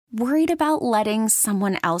Worried about letting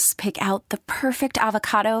someone else pick out the perfect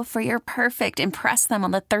avocado for your perfect impress them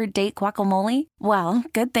on the third date guacamole? Well,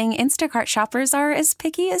 good thing Instacart shoppers are as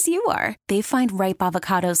picky as you are. They find ripe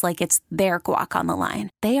avocados like it's their guac on the line.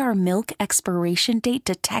 They are milk expiration date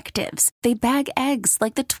detectives. They bag eggs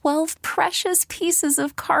like the 12 precious pieces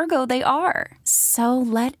of cargo they are. So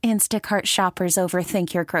let Instacart shoppers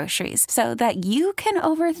overthink your groceries so that you can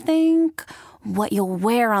overthink what you'll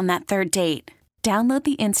wear on that third date. Download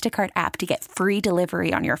the Instacart app to get free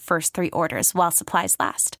delivery on your first 3 orders while supplies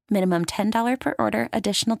last. Minimum $10 per order.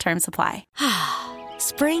 Additional terms apply.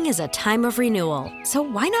 Spring is a time of renewal, so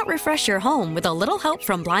why not refresh your home with a little help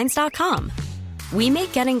from Blinds.com? We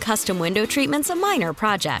make getting custom window treatments a minor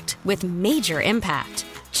project with major impact.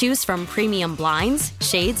 Choose from premium blinds,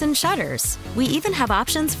 shades, and shutters. We even have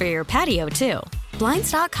options for your patio, too.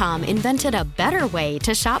 Blinds.com invented a better way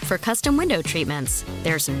to shop for custom window treatments.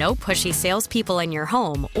 There's no pushy salespeople in your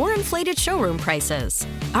home or inflated showroom prices.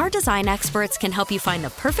 Our design experts can help you find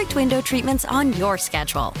the perfect window treatments on your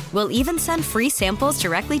schedule. We'll even send free samples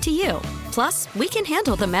directly to you. Plus, we can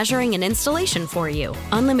handle the measuring and installation for you.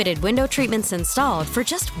 Unlimited window treatments installed for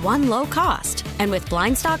just one low cost. And with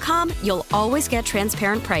Blinds.com, you'll always get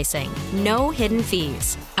transparent pricing. No hidden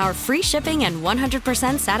fees. Our free shipping and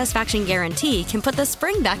 100% satisfaction guarantee can put the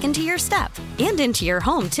spring back into your step and into your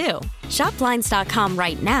home, too. Shop Blinds.com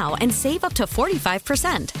right now and save up to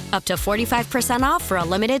 45%. Up to 45% off for a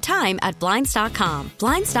limited time at Blinds.com.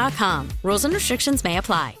 Blinds.com. Rules and restrictions may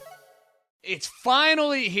apply. It's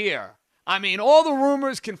finally here. I mean, all the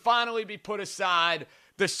rumors can finally be put aside.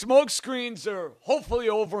 The smoke screens are hopefully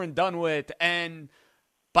over and done with. And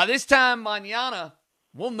by this time, mañana,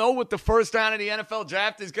 we'll know what the first round of the NFL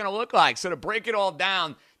draft is going to look like. So to break it all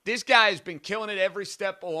down, this guy has been killing it every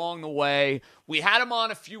step along the way. We had him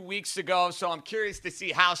on a few weeks ago, so I'm curious to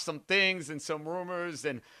see how some things and some rumors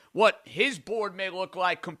and what his board may look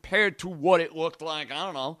like compared to what it looked like, I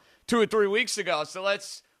don't know, 2 or 3 weeks ago. So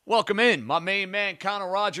let's welcome in my main man, Connor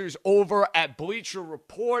Rogers, over at Bleacher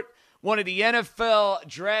Report, one of the NFL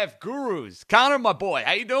draft gurus. Connor, my boy,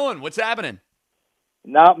 how you doing? What's happening?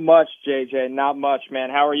 Not much, JJ. Not much, man.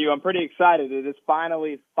 How are you? I'm pretty excited. It is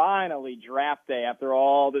finally draft day after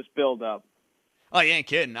all this build-up. Oh, you ain't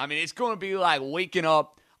kidding. I mean, it's going to be like waking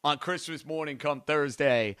up on Christmas morning come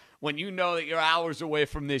Thursday when you know that you're hours away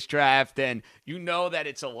from this draft and you know that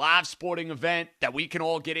it's a live sporting event that we can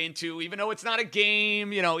all get into, even though it's not a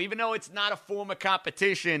game, even though it's not a form of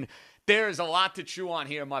competition. There's a lot to chew on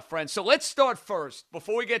here, my friend. So let's start first,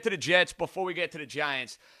 before we get to the Jets, before we get to the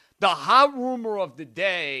Giants. The hot rumor of the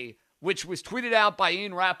day, which was tweeted out by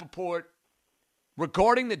Ian Rappaport,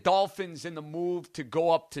 regarding the Dolphins and the move to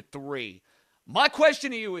go up to 3. My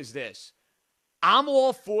question to you is this. I'm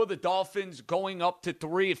all for the Dolphins going up to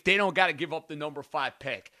 3 if they don't got to give up the number 5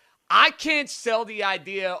 pick. I can't sell the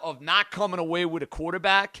idea of not coming away with a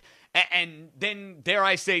quarterback and then, dare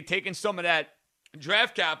I say, taking some of that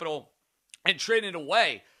draft capital and trading it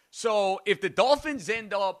away. So if the Dolphins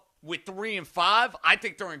end up with 3 and 5, I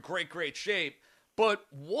think they're in great shape. But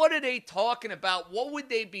what are they talking about? What would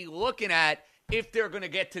they be looking at if they're going to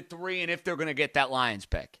get to 3 and if they're going to get that Lions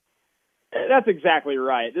pick? That's exactly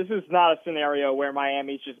right. This is not a scenario where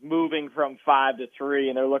Miami's just moving from 5 to 3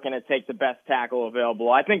 and they're looking to take the best tackle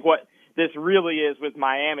available. I think what this really is with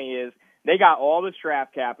Miami is they got all this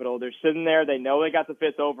draft capital. They're sitting there. They know they got the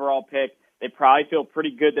 5th overall pick. They probably feel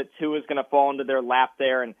pretty good that Tua is going to fall into their lap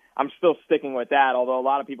there, and I'm still sticking with that, although a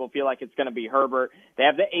lot of people feel like it's going to be Herbert. They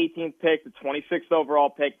have the 18th pick, the 26th overall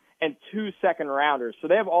pick, and 2 second-rounders. So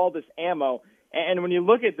they have all this ammo. And when you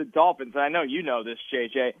look at the Dolphins, and I know you know this,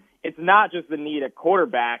 JJ, it's not just the need at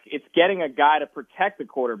quarterback. It's getting a guy to protect the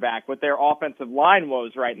quarterback with their offensive line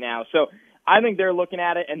woes right now. So I think they're looking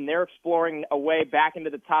at it, and they're exploring a way back into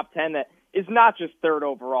the top 10 that is not just 3rd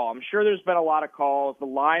overall. I'm sure there's been a lot of calls. The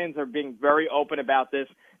Lions are being very open about this.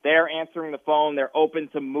 They're answering the phone. They're open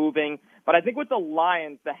to moving. But I think with the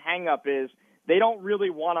Lions, the hang-up is they don't really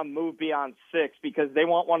want to move beyond 6 because they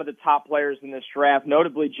want one of the top players in this draft,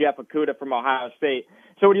 notably Jeff Okudah from Ohio State.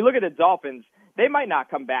 So when you look at the Dolphins, they might not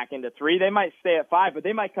come back into 3. They might stay at 5, but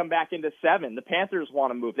they might come back into 7. The Panthers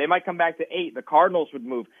want to move. They might come back to 8. The Cardinals would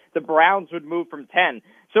move. The Browns would move from 10.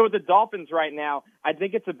 So with the Dolphins right now, I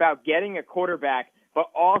think it's about getting a quarterback, but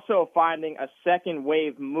also finding a second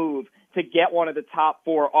wave move to get one of the top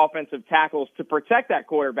 4 offensive tackles to protect that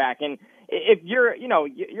quarterback. And if you're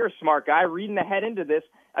a smart guy reading ahead into this,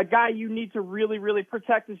 a guy you need to really, really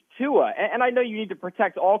protect is Tua. And I know you need to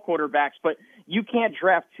protect all quarterbacks, but you can't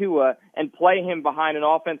draft Tua and play him behind an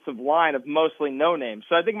offensive line of mostly no names.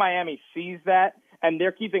 So I think Miami sees that, and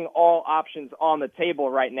they're keeping all options on the table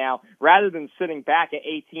right now rather than sitting back at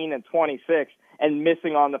 18 and 26 and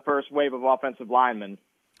missing on the first wave of offensive linemen.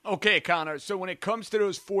 Okay, Connor, so when it comes to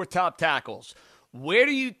those 4 top tackles, where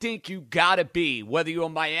do you think you got to be, whether you're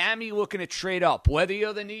Miami looking to trade up, whether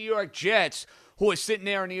you're the New York Jets who are sitting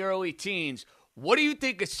there in the early teens? What do you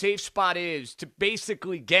think a safe spot is to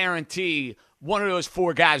basically guarantee one of those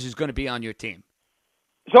 4 guys is going to be on your team?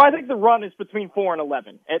 So I think the run is between 4 and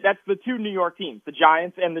 11. That's the 2 New York teams, the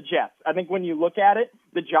Giants and the Jets. I think when you look at it,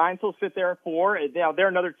 the Giants will sit there at 4. Now, they're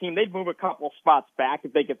another team. They'd move a couple spots back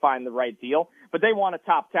if they could find the right deal, but they want a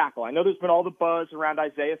top tackle. I know there's been all the buzz around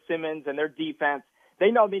Isaiah Simmons and their defense.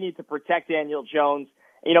 They know they need to protect Daniel Jones.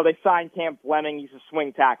 You know, they signed Cam Fleming. He's a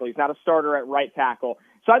swing tackle. He's not a starter at right tackle.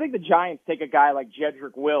 So I think the Giants take a guy like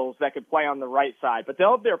Jedrick Wills that could play on the right side, but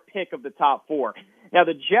they'll have their pick of the top 4. Now,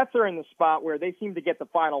 the Jets are in the spot where they seem to get the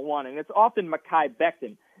final one, and it's often Mekhi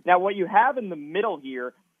Becton. Now, what you have in the middle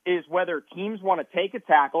here is whether teams want to take a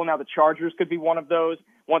tackle. Now, the Chargers could be one of those.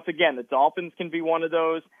 Once again, the Dolphins can be one of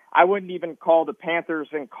those. I wouldn't even call the Panthers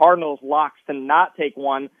and Cardinals locks to not take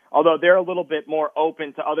one, although they're a little bit more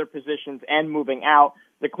open to other positions and moving out.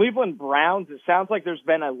 The Cleveland Browns, it sounds like there's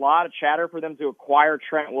been a lot of chatter for them to acquire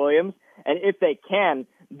Trent Williams, and if they can,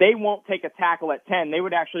 they won't take a tackle at 10. They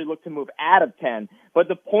would actually look to move out of 10. But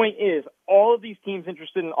the point is, all of these teams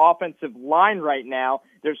interested in offensive line right now,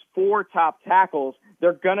 there's 4 top tackles.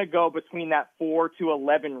 They're going to go between that 4 to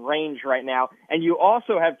 11 range right now. And you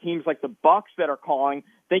also have teams like the Bucs that are calling,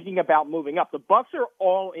 thinking about moving up. The Bucs are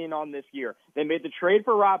all in on this year. They made the trade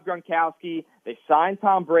for Rob Gronkowski. They signed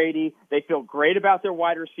Tom Brady. They feel great about their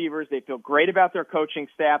wide receivers. They feel great about their coaching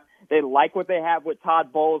staff. They like what they have with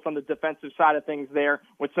Todd Bowles on the defensive side of things there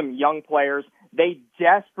with some young players. They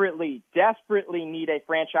desperately need a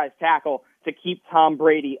franchise tackle to keep Tom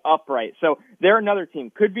Brady upright. So they're another team.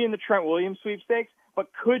 Could be in the Trent Williams sweepstakes, but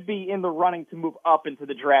could be in the running to move up into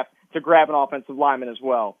the draft to grab an offensive lineman as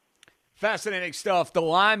well. Fascinating stuff. The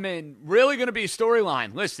linemen really going to be a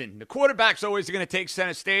storyline. Listen, the quarterback's always going to take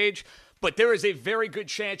center stage, but there is a very good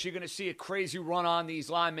chance you're going to see a crazy run on these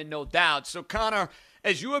linemen, no doubt. So, Connor,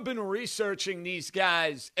 as you have been researching these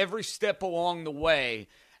guys every step along the way,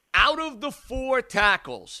 out of the 4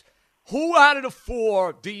 tackles, who out of the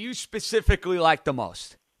 4 do you specifically like the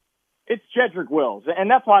most? It's Jedrick Wills,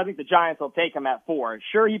 and that's why I think the Giants will take him at 4.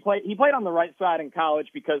 Sure, he played on the right side in college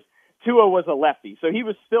because Tua was a lefty, so he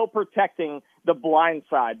was still protecting the blind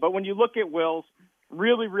side. But when you look at Wills,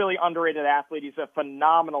 really, really underrated athlete. He's a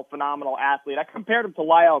phenomenal athlete. I compared him to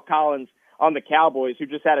La'el Collins on the Cowboys, who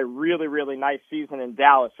just had a really, really nice season in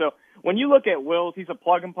Dallas. So when you look at Wills, he's a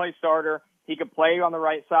plug-and-play starter. He could play on the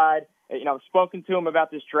right side. You know, I've spoken to him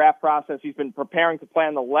about this draft process. He's been preparing to play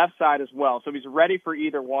on the left side as well, so he's ready for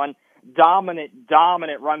either one. Dominant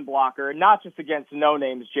run blocker, not just against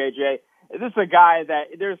no-names, JJ. This is a guy that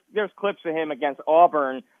there's clips of him against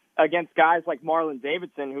Auburn, against guys like Marlon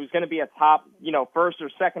Davidson, who's going to be a top, first or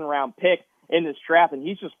second round pick in this draft, and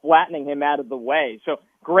he's just flattening him out of the way. So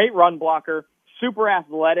great run blocker, super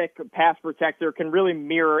athletic pass protector, can really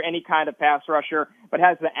mirror any kind of pass rusher, but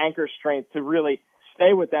has the anchor strength to really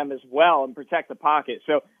stay with them as well and protect the pocket.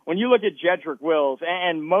 So when you look at Jedrick Wills,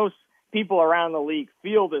 and most people around the league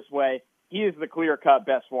feel this way, he is the clear-cut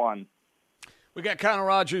best one. We got Connor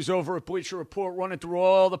Rogers over at Bleacher Report running through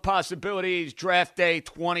all the possibilities. Draft day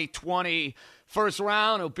 2020. First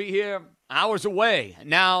round, he'll be here hours away.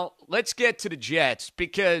 Now, let's get to the Jets,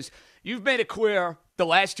 because you've made it clear the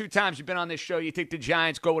last 2 times you've been on this show, you think the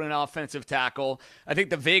Giants go with an offensive tackle. I think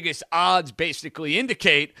the Vegas odds basically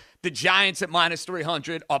indicate the Giants at minus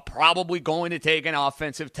 300 are probably going to take an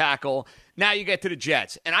offensive tackle. Now you get to the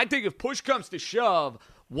Jets. And I think if push comes to shove,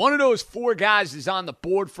 one of those 4 guys is on the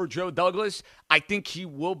board for Joe Douglas. I think he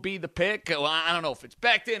will be the pick. Well, I don't know if it's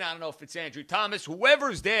Becton. I don't know if it's Andrew Thomas.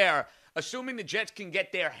 Whoever's there, assuming the Jets can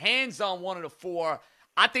get their hands on one of the 4,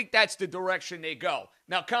 I think that's the direction they go.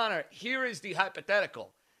 Now, Connor, here is the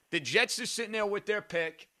hypothetical. The Jets are sitting there with their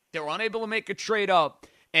pick. They're unable to make a trade up,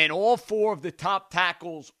 and all 4 of the top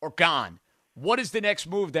tackles are gone. What is the next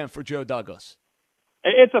move then for Joe Douglas?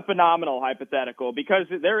 It's a phenomenal hypothetical because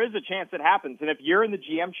there is a chance it happens. And if you're in the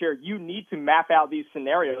GM chair, you need to map out these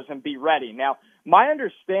scenarios and be ready. Now, my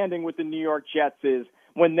understanding with the New York Jets is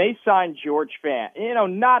when they signed George Fant,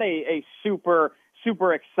 not a super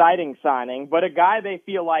exciting signing, but a guy they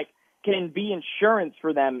feel like can be insurance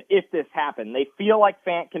for them if this happened. They feel like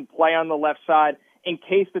Fant can play on the left side in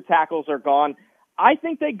case the tackles are gone. I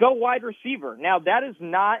think they go wide receiver. Now, that is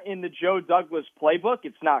not in the Joe Douglas playbook.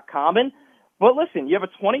 It's not common. But listen, you have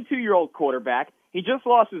a 22-year-old quarterback. He just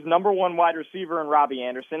lost his number one wide receiver in Robbie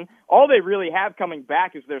Anderson. All they really have coming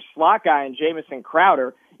back is their slot guy in Jamison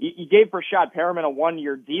Crowder. You gave Rashad Perriman a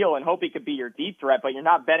one-year deal and hope he could be your deep threat, but you're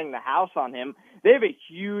not betting the house on him. They have a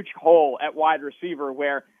huge hole at wide receiver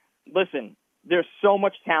where, listen, there's so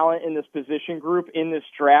much talent in this position group in this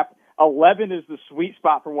draft. 11 is the sweet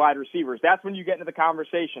spot for wide receivers. That's when you get into the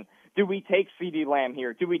conversation. Do we take CeeDee Lamb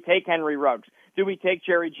here? Do we take Henry Ruggs? Do we take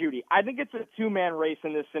Jerry Jeudy? I think it's a two-man race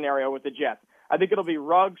in this scenario with the Jets. I think it'll be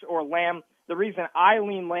Ruggs or Lamb. The reason I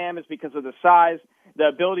lean Lamb is because of the size, the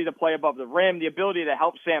ability to play above the rim, the ability to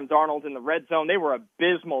help Sam Darnold in the red zone. They were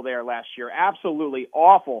abysmal there last year, absolutely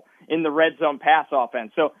awful in the red zone pass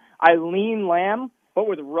offense. So I lean Lamb. But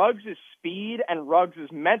with Ruggs' speed and Ruggs'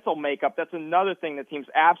 mental makeup, that's another thing that teams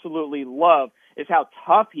absolutely love is how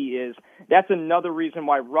tough he is. That's another reason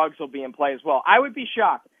why Ruggs will be in play as well. I would be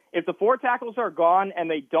shocked if the 4 tackles are gone and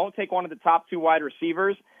they don't take one of the top 2 wide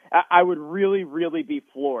receivers. I would really, really be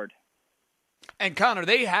floored. And Connor,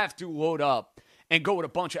 they have to load up and go with a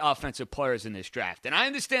bunch of offensive players in this draft. And I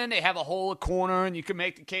understand they have a hole at corner, and you can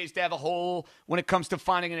make the case to have a hole when it comes to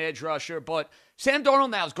finding an edge rusher. But Sam Darnold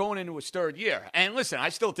now is going into his 3rd year. And listen, I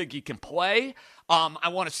still think he can play. I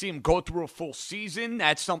want to see him go through a full season.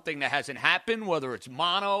 That's something that hasn't happened, whether it's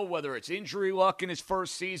mono, whether it's injury luck in his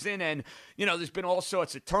first season. And, you know, there's been all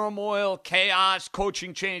sorts of turmoil, chaos,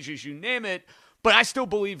 coaching changes, you name it. But I still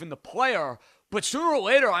believe in the player. But sooner or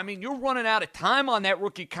later, I mean, you're running out of time on that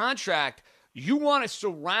rookie contract. You want to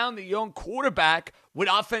surround the young quarterback with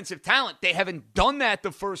offensive talent. They haven't done that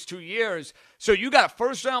the first 2 years. So you got a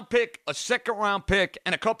first-round pick, a second-round pick,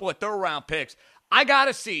 and a couple of third-round picks. I got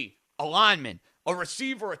to see a lineman, a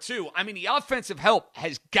receiver or 2. I mean, the offensive help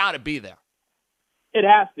has got to be there. It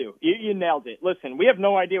has to. You nailed it. Listen, we have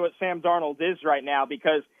no idea what Sam Darnold is right now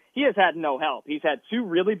because he has had no help. He's had 2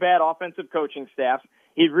 really bad offensive coaching staffs.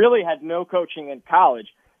 He really had no coaching in college.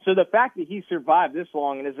 So the fact that he survived this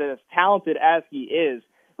long and is as talented as he is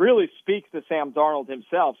really speaks to Sam Darnold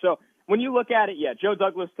himself. So when you look at it, yeah, Joe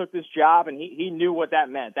Douglas took this job and he knew what that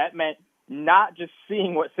meant. That meant not just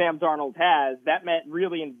seeing what Sam Darnold has, that meant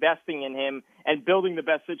really investing in him and building the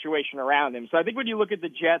best situation around him. So I think when you look at the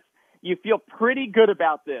Jets, you feel pretty good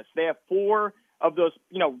about this. They have 4 of those,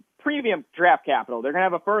 premium draft capital. They're going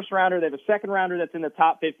to have a first rounder. They have a second rounder that's in the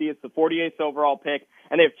top 50. It's the 48th overall pick.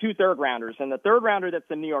 And they have 2 third rounders. And the third rounder that's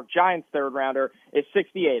the New York Giants third rounder is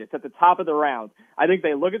 68. It's at the top of the round. I think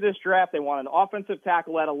they look at this draft. They want an offensive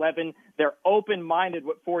tackle at 11. They're open-minded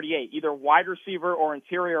with 48, either wide receiver or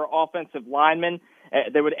interior offensive lineman.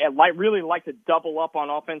 They would really like to double up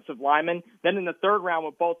on offensive linemen. Then in the third round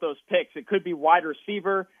with both those picks, it could be wide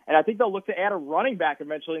receiver. And I think they'll look to add a running back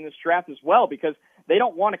eventually in this draft as well because they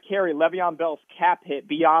don't want to carry Le'Veon Bell's cap hit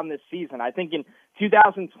beyond this season. I think in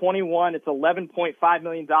 2021, it's $11.5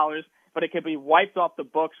 million, but it could be wiped off the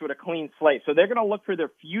books with a clean slate. So they're going to look for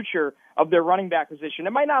their future of their running back position.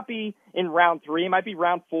 It might not be in round 3. It might be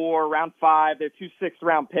round 4, round 5. They're 2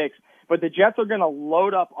 6th-round picks. But the Jets are going to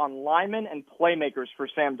load up on linemen and playmakers for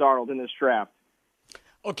Sam Darnold in this draft.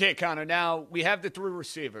 Okay, Connor, now we have the 3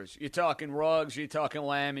 receivers. You're talking Ruggs, you're talking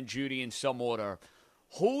Lamb and Jeudy in some order.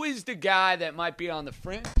 Who is the guy that might be on the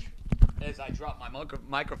fringe? As I drop my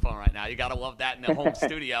microphone right now. You got to love that in the home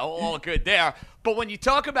studio. All good there. But when you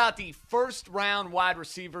talk about the first-round wide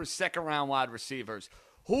receivers, second-round wide receivers,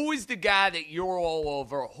 who is the guy that you're all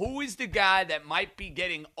over? Who is the guy that might be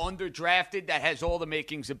getting underdrafted that has all the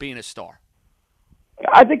makings of being a star?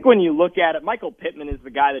 I think when you look at it, Michael Pittman is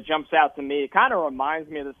the guy that jumps out to me. It kind of reminds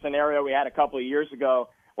me of the scenario we had a couple of years ago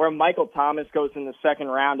where Michael Thomas goes in the second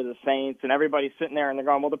round to the Saints, and everybody's sitting there and they're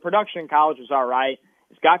going, well, the production in college was all right.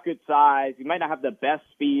 He's got good size. He might not have the best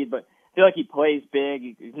speed, but I feel like he plays big.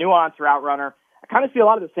 He's a nuanced route runner. I kind of see a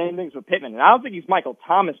lot of the same things with Pittman. And I don't think he's Michael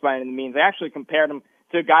Thomas by any means. I actually compared him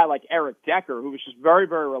to a guy like Eric Decker, who was just very,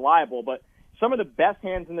 very reliable. But some of the best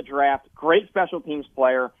hands in the draft, great special teams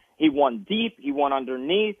player. He won deep. He won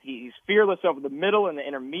underneath. He's fearless over the middle in the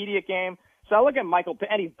intermediate game. So I look at Michael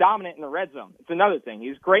Pittman, and he's dominant in the red zone. It's another thing.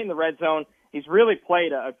 He's great in the red zone. He's really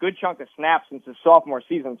played a good chunk of snaps since his sophomore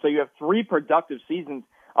season. So you have 3 productive seasons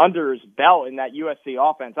under his belt in that USC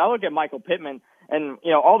offense. I look at Michael Pittman, and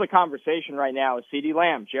all the conversation right now is CeeDee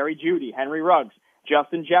Lamb, Jerry Jeudy, Henry Ruggs,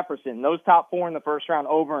 Justin Jefferson, those top 4 in the first round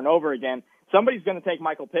over and over again. Somebody's going to take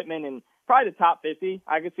Michael Pittman in probably the top 50.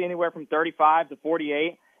 I could see anywhere from 35 to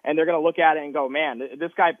 48, and they're going to look at it and go, man,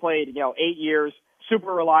 this guy played 8 years,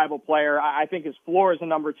 super reliable player. I think his floor is a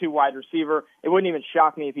number 2 wide receiver. It wouldn't even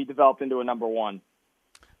shock me if he developed into a number 1.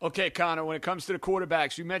 Okay, Connor, when it comes to the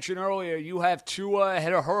quarterbacks, you mentioned earlier you have Tua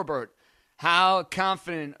ahead of Herbert. How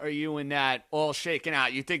confident are you in that all shaken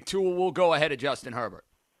out? You think Tua will go ahead of Justin Herbert?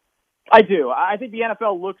 I do. I think the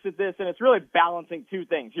NFL looks at this, and it's really balancing two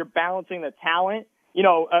things. You're balancing the talent,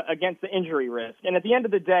 against the injury risk. And at the end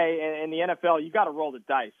of the day, in the NFL, you got to roll the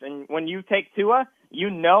dice. And when you take Tua, you're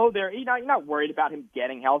not worried about him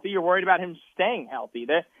getting healthy. You're worried about him staying healthy.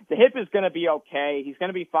 The hip is going to be okay. He's going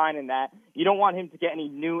to be fine in that. You don't want him to get any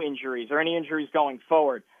new injuries or any injuries going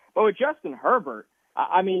forward. But with Justin Herbert,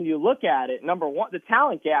 you look at it, number one, the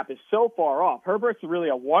talent gap is so far off. Herbert's really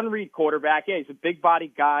a one-read quarterback. Yeah, he's a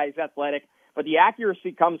big-bodied guy. He's athletic. But the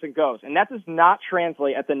accuracy comes and goes. And that does not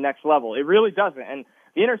translate at the next level. It really doesn't. And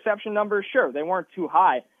the interception numbers, sure, they weren't too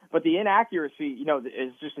high. But the inaccuracy,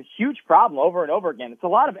 is just a huge problem over and over again. It's a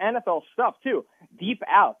lot of NFL stuff, too. Deep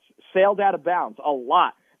outs, sailed out of bounds, a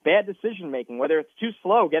lot. Bad decision-making, whether it's too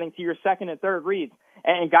slow getting to your second and third reads,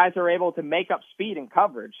 and guys are able to make up speed and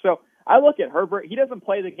coverage. So I look at Herbert. He doesn't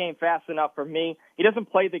play the game fast enough for me. He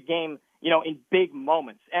doesn't play the game, in big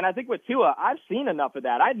moments. And I think with Tua, I've seen enough of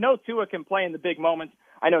that. I know Tua can play in the big moments.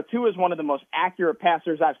 I know Tua is one of the most accurate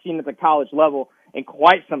passers I've seen at the college level in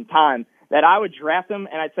quite some time, that I would draft him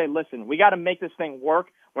and I'd say, listen, we got to make this thing work.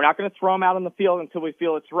 We're not going to throw him out on the field until we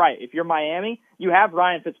feel it's right. If you're Miami, you have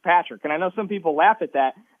Ryan Fitzpatrick. And I know some people laugh at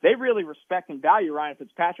that. They really respect and value Ryan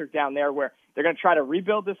Fitzpatrick down there, where they're going to try to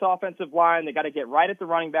rebuild this offensive line. They got to get right at the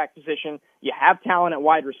running back position. You have talent at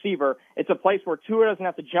wide receiver. It's a place where Tua doesn't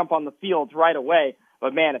have to jump on the field right away.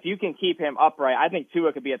 But, man, if you can keep him upright, I think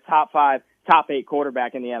Tua could be a top 5, top 8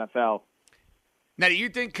 quarterback in the NFL. Now, do you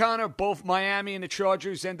think, Connor, both Miami and the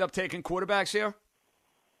Chargers end up taking quarterbacks here?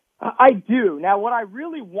 I do. Now, what I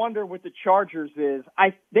really wonder with the Chargers is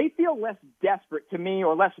they feel less desperate to me,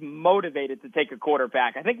 or less motivated to take a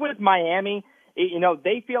quarterback. I think with Miami,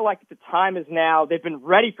 they feel like the time is now. They've been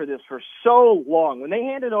ready for this for so long. When they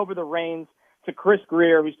handed over the reins to Chris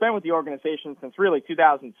Grier, who's been with the organization since really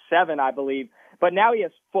 2007, I believe, but now he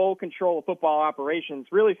has full control of football operations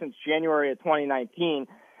really since January of 2019.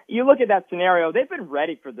 You look at that scenario, they've been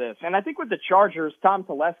ready for this. And I think with the Chargers, Tom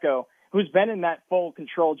Telesco, who's been in that full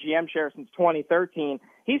control GM chair since 2013,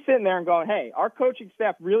 he's sitting there and going, hey, our coaching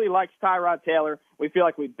staff really likes Tyrod Taylor. We feel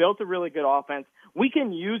like we built a really good offense. We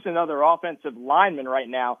can use another offensive lineman right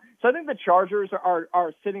now. So I think the Chargers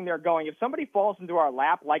are sitting there going, if somebody falls into our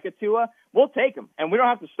lap like a Tua, we'll take him, and we don't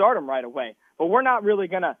have to start him right away. But we're not really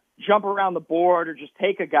going to jump around the board or just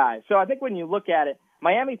take a guy. So I think when you look at it,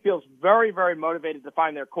 Miami feels very, very motivated to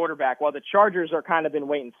find their quarterback, while the Chargers are kind of in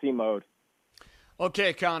wait-and-see mode.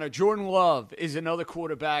 Okay, Connor, Jordan Love is another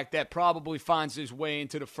quarterback that probably finds his way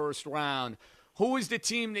into the first round. Who is the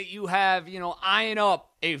team that you have, eyeing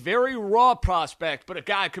up a very raw prospect, but a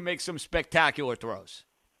guy who can make some spectacular throws?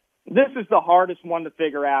 This is the hardest one to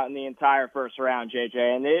figure out in the entire first round, JJ,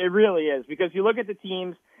 and it really is, because you look at the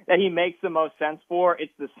teams that he makes the most sense for.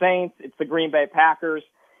 It's the Saints, it's the Green Bay Packers.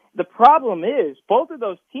 The problem is both of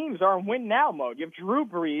those teams are in win-now mode. You have Drew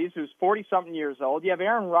Brees, who's 40-something years old. You have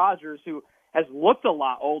Aaron Rodgers, who has looked a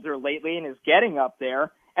lot older lately and is getting up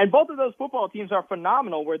there. And both of those football teams are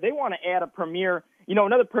phenomenal, where they want to add a premier,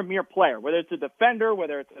 another premier player, whether it's a defender,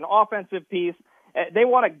 whether it's an offensive piece. They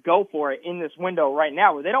want to go for it in this window right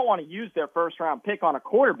now, where they don't want to use their first-round pick on a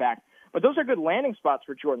quarterback. But those are good landing spots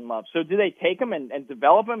for Jordan Love. So do they take him and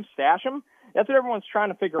develop him, stash him? That's what everyone's trying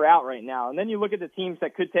to figure out right now. And then you look at the teams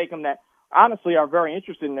that could take him that honestly are very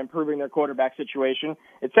interested in improving their quarterback situation.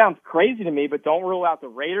 It sounds crazy to me, but don't rule out the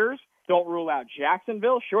Raiders. Don't rule out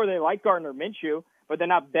Jacksonville. Sure, they like Gardner Minshew, but they're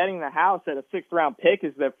not betting the house that a sixth-round pick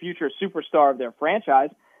is the future superstar of their franchise.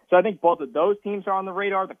 So I think both of those teams are on the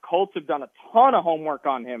radar. The Colts have done a ton of homework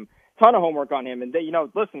on him. And they,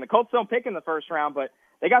 listen, the Colts don't pick in the first round, but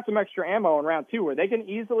they got some extra ammo in round 2 where they can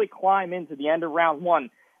easily climb into the end of round 1.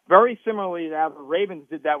 Very similarly to how the Ravens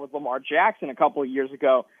did that with Lamar Jackson a couple of years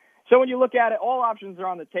ago. So when you look at it, all options are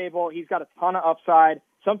on the table. He's got a ton of upside.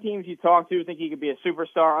 Some teams you talk to think he could be a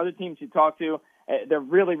superstar. Other teams you talk to, they're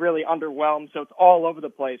really, really underwhelmed. So it's all over the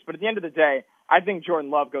place. But at the end of the day, I think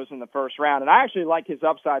Jordan Love goes in the first round. And I actually like his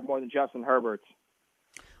upside more than Justin Herbert's.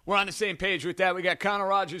 We're on the same page with that. We got Connor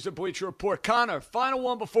Rogers of Bleacher Report. Connor, final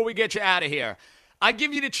one before we get you out of here. I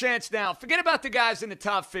give you the chance now. Forget about the guys in the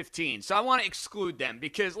top 15. So I want to exclude them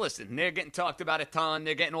because, listen, they're getting talked about a ton.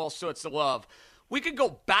 They're getting all sorts of love. We could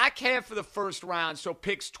go back half of the first round, so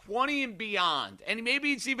picks 20 and beyond. And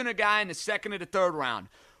maybe it's even a guy in the second or the third round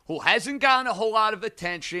who hasn't gotten a whole lot of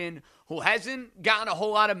attention, who hasn't gotten a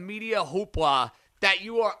whole lot of media hoopla, that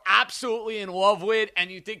you are absolutely in love with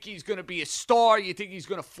and you think he's going to be a star, you think he's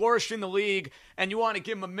going to flourish in the league, and you want to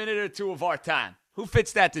give him a minute or two of our time. Who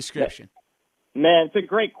fits that description? Man, it's a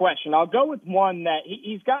great question. I'll go with one that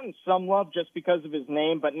he's gotten some love just because of his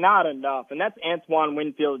name, but not enough, and that's Antoine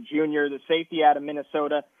Winfield Jr., the safety out of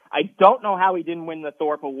Minnesota. I don't know how he didn't win the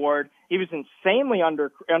Thorpe Award. He was insanely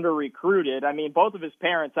under-recruited. I mean, both of his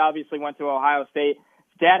parents obviously went to Ohio State.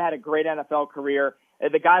 His dad had a great NFL career.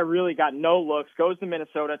 The guy really got no looks, goes to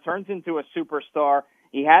Minnesota, turns into a superstar.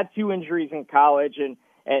 He had 2 injuries in college, and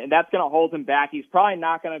that's going to hold him back. He's probably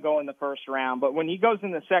not going to go in the first round. But when he goes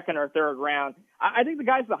in the second or third round, I think the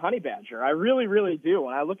guy's the honey badger. I really, really do.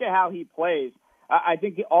 When I look at how he plays, I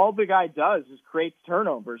think all the guy does is creates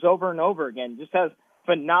turnovers over and over again. Just has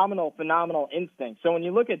phenomenal instinct. So when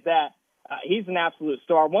you look at that, he's an absolute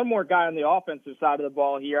star. One more guy on the offensive side of the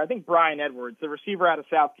ball here. I think Brian Edwards, the receiver out of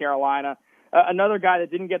South Carolina, another guy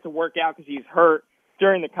that didn't get to work out because he's hurt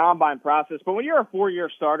during the combine process. But when you're a 4-year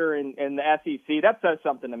starter in the SEC, that says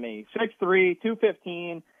something to me. 6'3",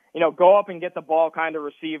 215, go up and get the ball kind of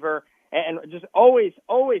receiver. And just always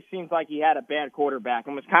seems like he had a bad quarterback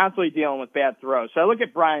and was constantly dealing with bad throws. So I look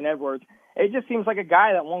at Brian Edwards. It just seems like a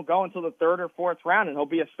guy that won't go until the 3rd or 4th round, and he'll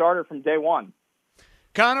be a starter from day one.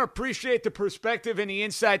 Connor, appreciate the perspective and the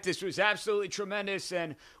insight. This was absolutely tremendous,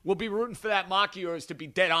 and we'll be rooting for that mock of yours to be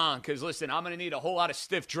dead on because, listen, I'm going to need a whole lot of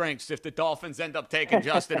stiff drinks if the Dolphins end up taking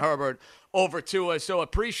Justin Herbert over to us. So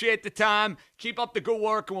appreciate the time. Keep up the good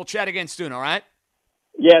work, and we'll chat again soon, all right?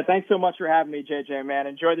 Yeah, thanks so much for having me, JJ, man.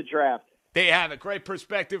 Enjoy the draft. There you have it. Great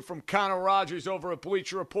perspective from Connor Rogers over at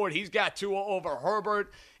Bleacher Report. He's got Tua over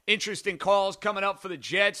Herbert. Interesting calls coming up for the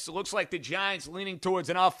Jets. It looks like the Giants leaning towards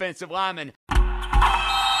an offensive lineman.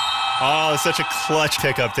 Oh, such a clutch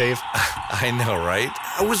pickup, Dave. I know, right?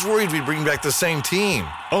 I was worried we'd bring back the same team.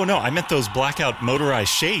 Oh, no, I meant those blackout motorized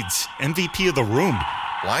shades. MVP of the room.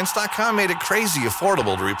 Blinds.com made it crazy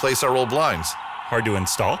affordable to replace our old blinds. Hard to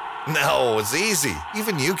install? No, it's easy.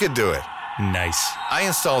 Even you could do it. Nice. I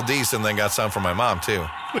installed these and then got some for my mom, too.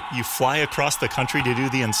 What, you fly across the country to do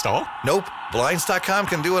the install? Nope. Blinds.com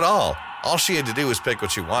can do it all. All she had to do was pick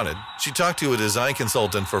what she wanted. She talked to a design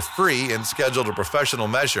consultant for free and scheduled a professional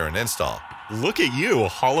measure and install. Look at you,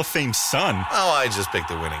 Hall of Fame son. Oh, I just picked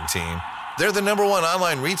the winning team. They're the #1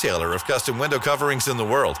 online retailer of custom window coverings in the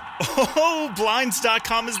world. Oh,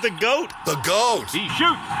 Blinds.com is the GOAT. The GOAT. He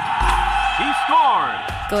shoots. He scores.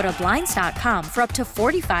 Go to Blinds.com for up to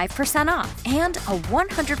 45% off and a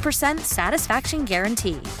 100% satisfaction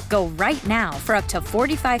guarantee. Go right now for up to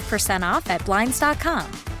 45% off at Blinds.com.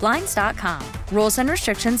 Blinds.com. Rules and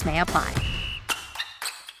restrictions may apply.